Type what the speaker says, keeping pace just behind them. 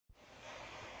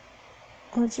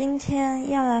我今天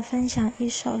要来分享一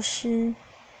首诗，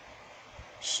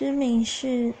诗名是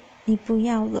《你不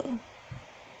要了》，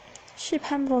是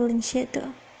潘柏霖写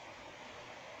的。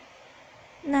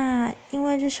那因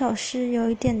为这首诗有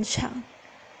一点长，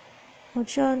我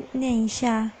就念一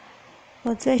下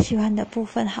我最喜欢的部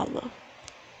分好了。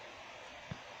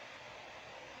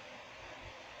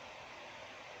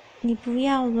你不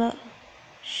要了，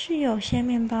是有些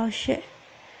面包屑，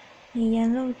你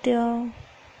沿路丢，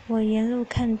我沿路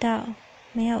看到，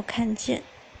没有看见。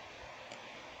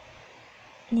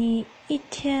你一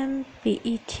天比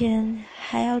一天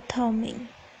还要透明，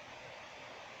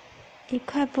一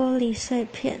块玻璃碎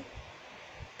片，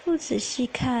不仔细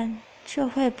看就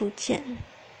会不见。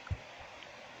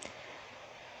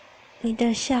你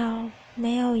的笑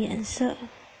没有颜色，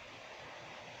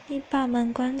你把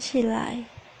门关起来，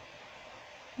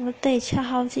我得敲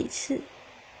好几次，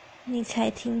你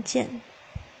才听见。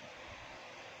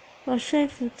我说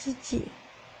服自己，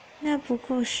那不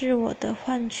过是我的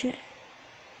幻觉。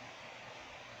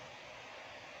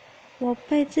我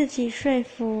被自己说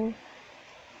服，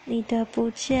你的不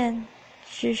见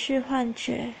只是幻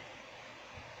觉，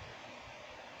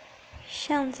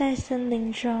像在森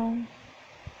林中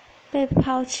被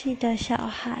抛弃的小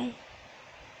孩，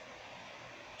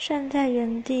站在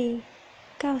原地，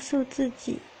告诉自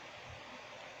己，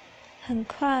很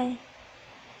快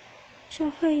就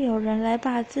会有人来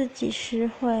把自己拾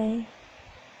回，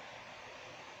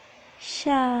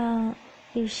像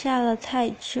雨下了太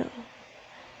久，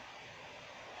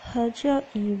河就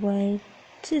以为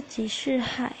自己是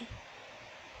海。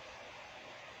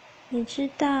你知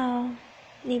道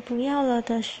你不要了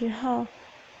的时候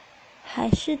还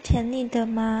是甜蜜的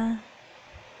吗？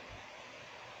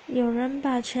有人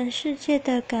把全世界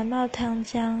的感冒糖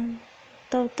浆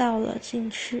都倒了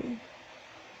进去，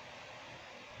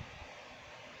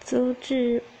阻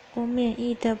止我免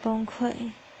疫的崩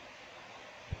溃。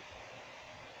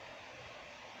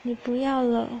你不要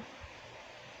了，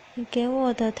你给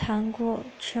我的糖果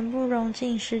全部融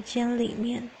进时间里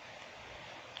面，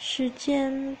时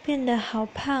间变得好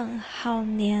胖好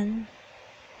黏，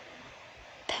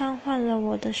瘫痪了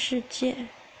我的世界。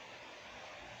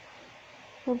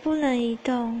我不能移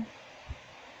动，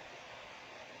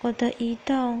我的移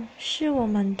动是我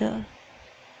们的，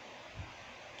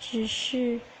只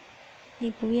是你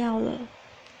不要了。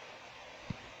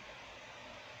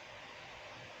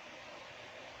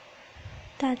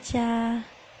大家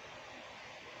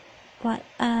晚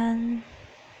安，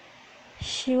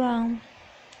希望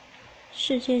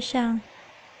世界上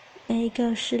每一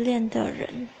个失恋的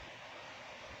人，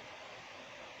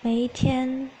每一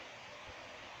天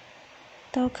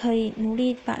都可以努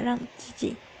力让自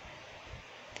己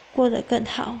过得更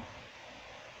好，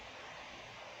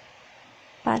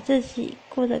把自己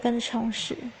过得更充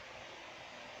实。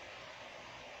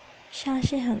相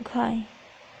信很快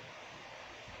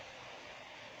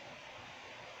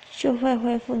就会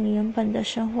恢复你原本的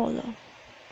生活了。